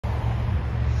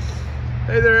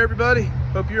Hey there, everybody.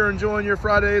 Hope you're enjoying your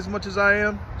Friday as much as I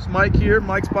am. It's Mike here,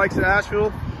 Mike's Bikes at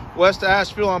Asheville, west of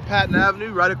Asheville on Patton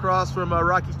Avenue, right across from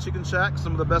Rocky's Chicken Shack,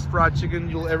 some of the best fried chicken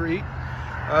you'll ever eat.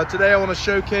 Today I want to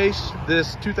showcase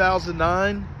this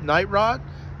 2009 Night Rod.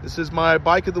 This is my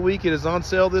bike of the week. It is on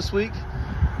sale this week.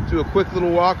 Do a quick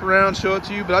little walk around, show it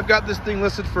to you, but I've got this thing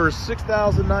listed for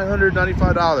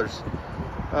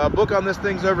 $6,995. Book on this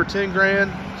thing's over 10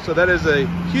 grand, so that is a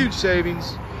huge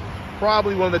savings.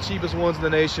 Probably one of the cheapest ones in the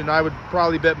nation. I would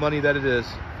probably bet money that it is.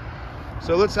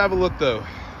 So let's have a look though.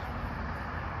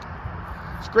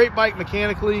 It's a great bike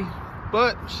mechanically,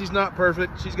 but she's not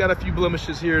perfect. She's got a few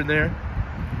blemishes here and there.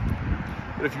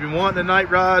 But if you've been wanting a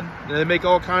Night Rod, and they make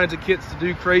all kinds of kits to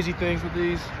do crazy things with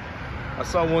these. I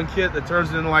saw one kit that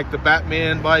turns it into like the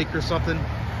Batman bike or something.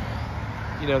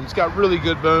 You know, it's got really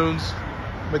good bones,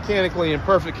 mechanically in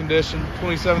perfect condition,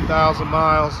 27,000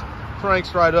 miles,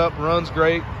 cranks right up, runs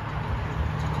great.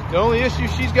 The only issue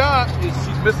she's got is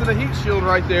she's missing a heat shield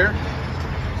right there.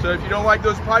 So if you don't like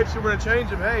those pipes, you're going to change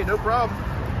them, hey, no problem.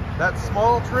 That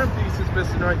small trim piece is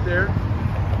missing right there.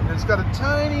 And it's got a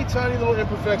tiny, tiny little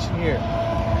imperfection here.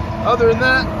 Other than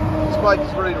that, this bike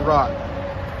is ready to rock.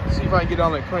 Let's see if I can get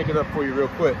on and crank it up for you real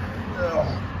quick. Ugh.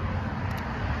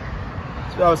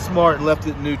 So I was smart and left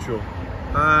it in neutral.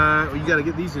 Well, you got to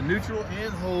get these in neutral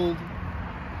and hold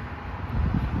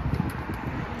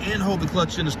the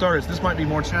clutch in to start it. So this might be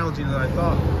more challenging than I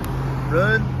thought.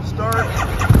 Run, start.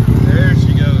 There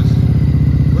she goes.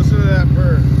 Listen to that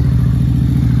purr.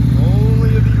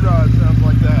 Only a V-Rod sounds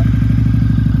like that.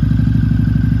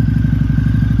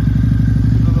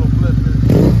 Give it a little flip there.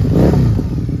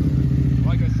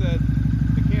 Like I said,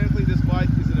 mechanically this bike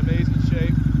is in amazing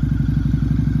shape.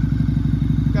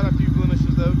 Got a few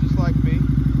blemishes though, just like me.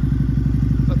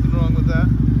 Nothing wrong with that.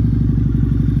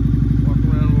 Walk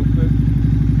around real quick.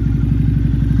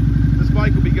 This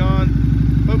bike will be gone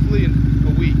hopefully in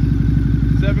a week.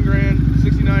 7 grand,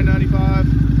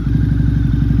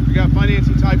 $69.95. We got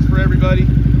financing types for everybody.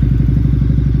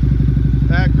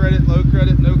 Bad credit, low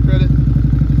credit, no credit.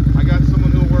 I got someone